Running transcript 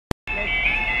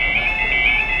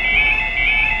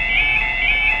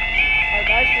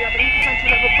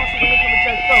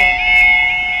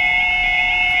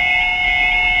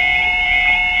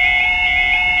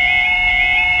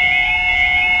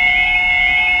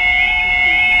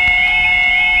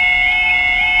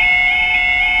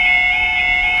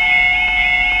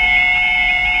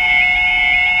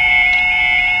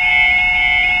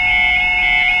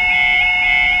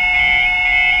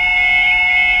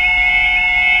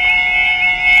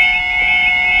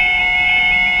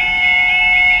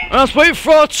And that's wait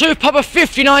for 2 Papa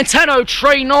 5910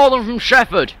 Tree Northern from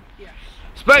Shefford.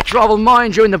 Spectre, I will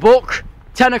mind you in the book,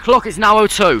 10 o'clock it's now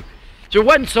 02. So we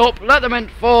went up, let them in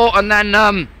 4 and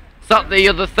then start the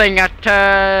other thing at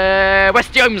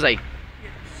West Yomesy.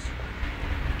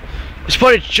 It's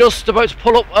probably just about to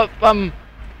pull up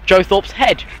Joe Thorpe's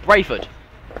head, Brayford.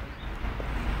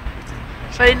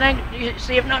 So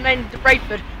you've not named the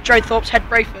Brayford, Joe Thorpe's head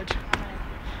Brayford.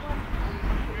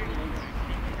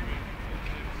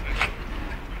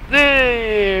 Do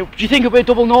you think it'll be a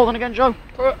double Northern again, Joe?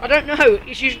 I don't know.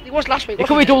 It was last week. It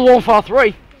could be double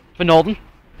 143 for Northern.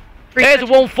 Here's a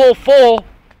 330. 144.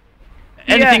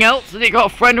 Anything else? Has it got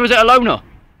a friend or is it a loner?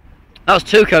 That was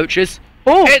 2 coaches.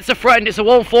 Oh. It's a friend, it's a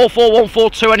 144,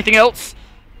 142, anything else?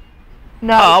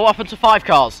 No. Oh, what happened to 5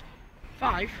 cars?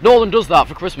 5? Northern does that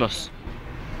for Christmas.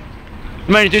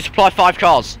 They only do supply 5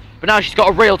 cars. But now she's got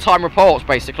a real-time reports,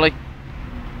 basically.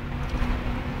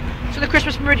 So the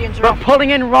Christmas meridians are But up.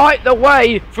 pulling in right the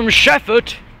way from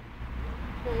Shefford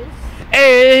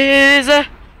is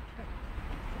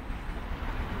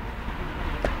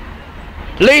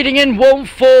leading in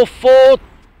 144,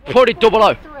 put it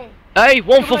 00. Hey,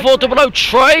 144 00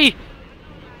 Trey.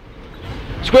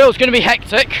 Squirrel's going to be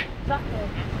hectic. Exactly.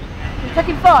 You're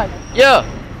taking 5? Yeah.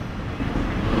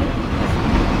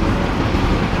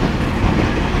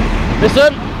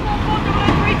 Listen.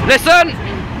 Listen.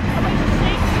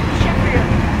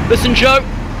 Listen, Joe.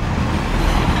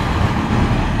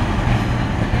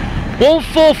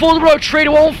 144 00 Tree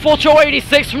to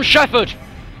 14286 from Shefford.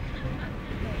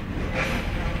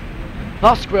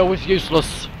 That squirrel was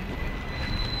useless.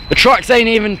 The tracks ain't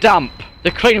even damp.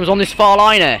 The cleaner was on this far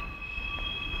line here.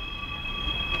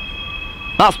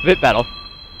 That's a bit better.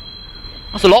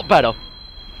 That's a lot better.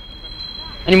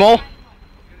 Any more?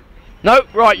 No?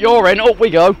 Right, you're in. Up we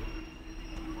go.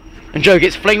 And Joe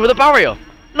gets flinged with a barrier.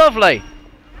 Lovely.